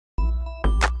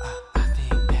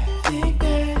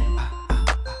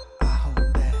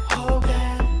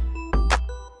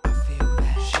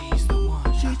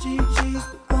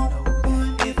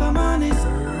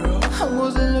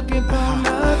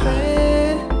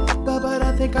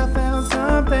I found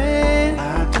something.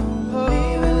 I don't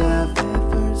believe in love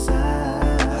at first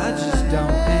sight. I just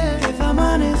don't. If I'm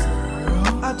honest,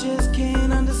 I just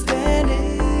can't understand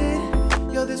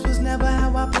it. Yo, this was never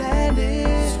how I planned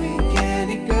it. Sweet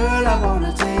candy girl, I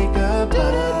wanna take a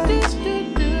bite.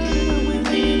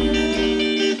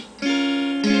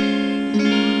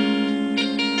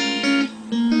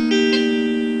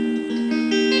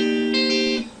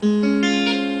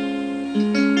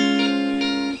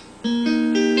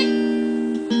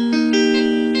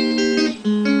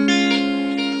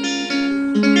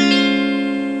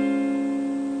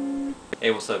 Hey,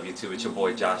 what's up YouTube? It's your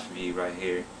boy Josh V right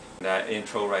here. That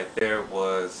intro right there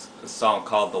was a song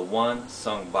called The One,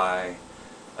 sung by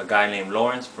a guy named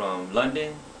Lawrence from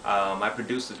London. I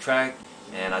produced the track,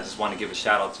 and I just want to give a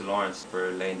shout out to Lawrence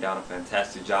for laying down a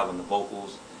fantastic job on the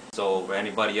vocals. So for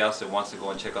anybody else that wants to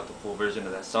go and check out the full version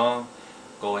of that song,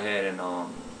 go ahead and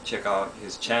check out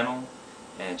his channel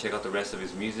and check out the rest of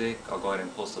his music. I'll go ahead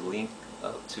and post a link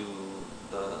up to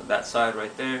that side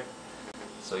right there,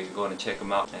 so you can go ahead and check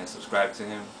him out and subscribe to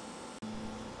him.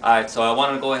 Alright, so I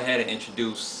wanted to go ahead and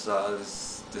introduce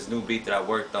this new beat that I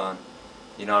worked on.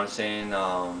 You know what I'm saying?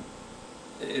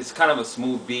 It's kind of a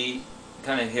smooth beat,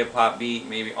 kind of hip-hop beat,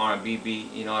 maybe R&B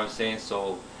beat, you know what I'm saying?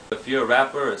 So if you're a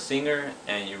rapper or a singer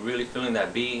and you're really feeling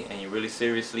that beat and you really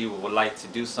seriously would like to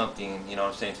do something, you know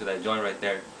what I'm saying, to that joint right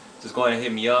there, just go ahead and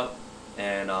hit me up,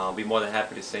 and I'll be more than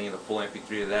happy to send you the full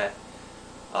MP3 of that.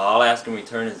 All I ask in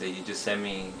return is that you just send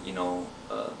me, you know,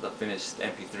 the finished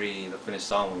MP3, the finished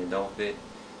song when you're done with it.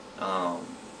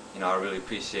 You know, I really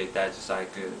appreciate that, just so I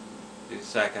could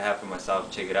have for myself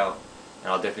to check it out,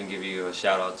 and I'll definitely give you a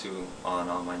shout out too on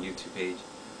my YouTube page.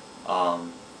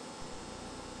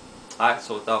 Alright,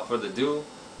 so without further ado,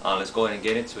 let's go ahead and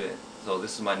get into it. So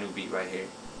this is my new beat right here.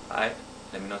 Alright,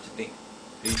 let me know what you think.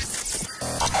 Peace.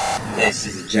 This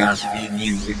is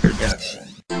Joshvmusic production.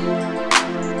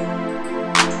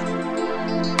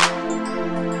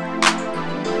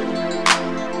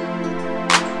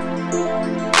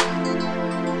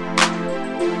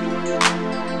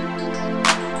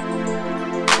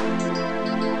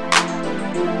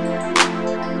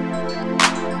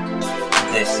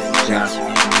 This is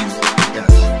Joshvmusic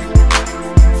production.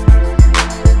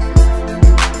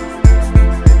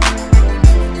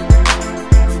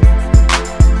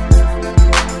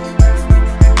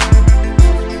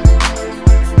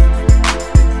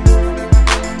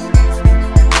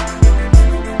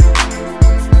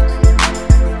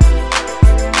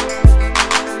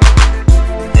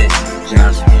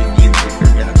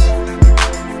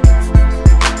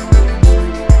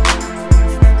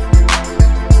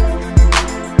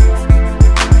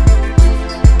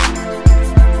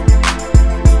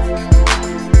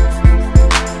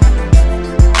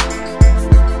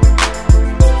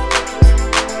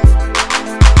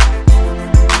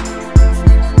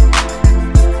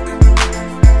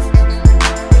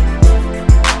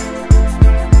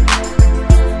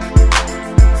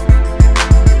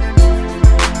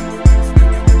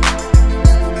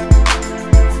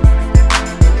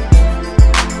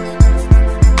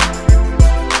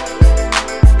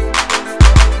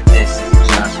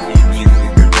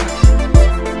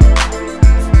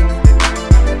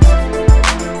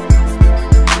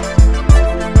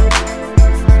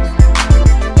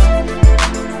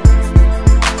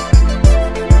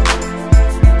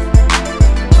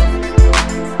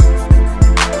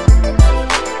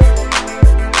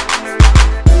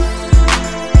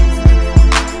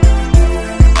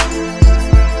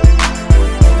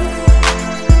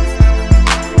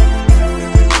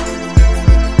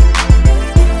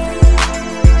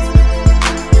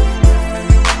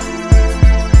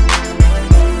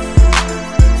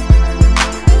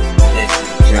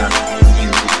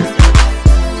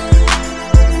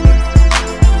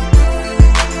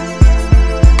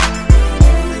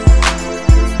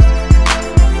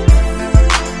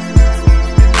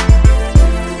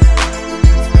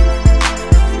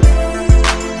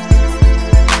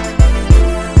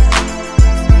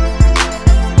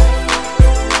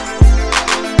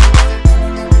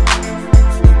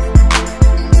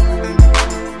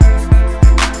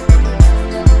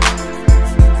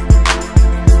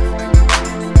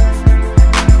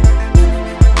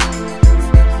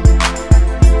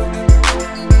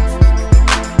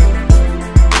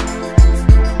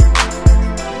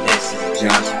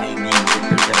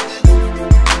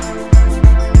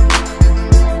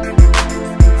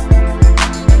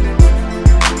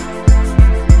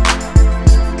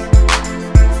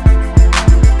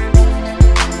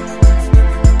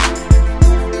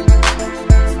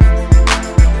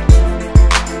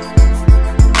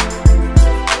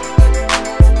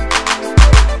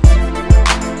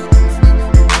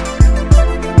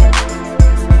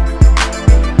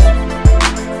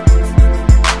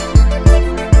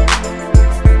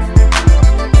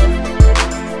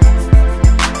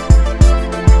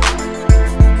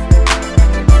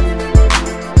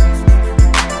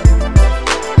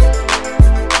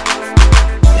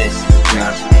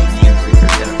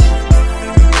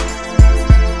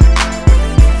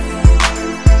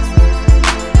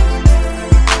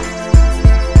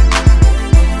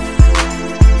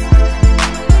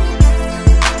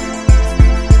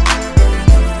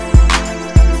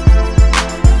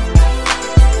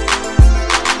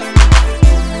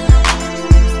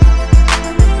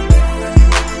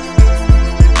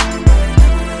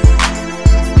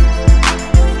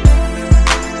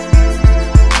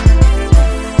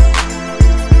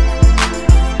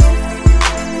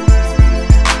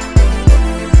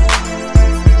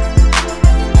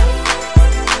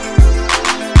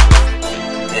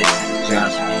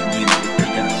 Joshvmusic.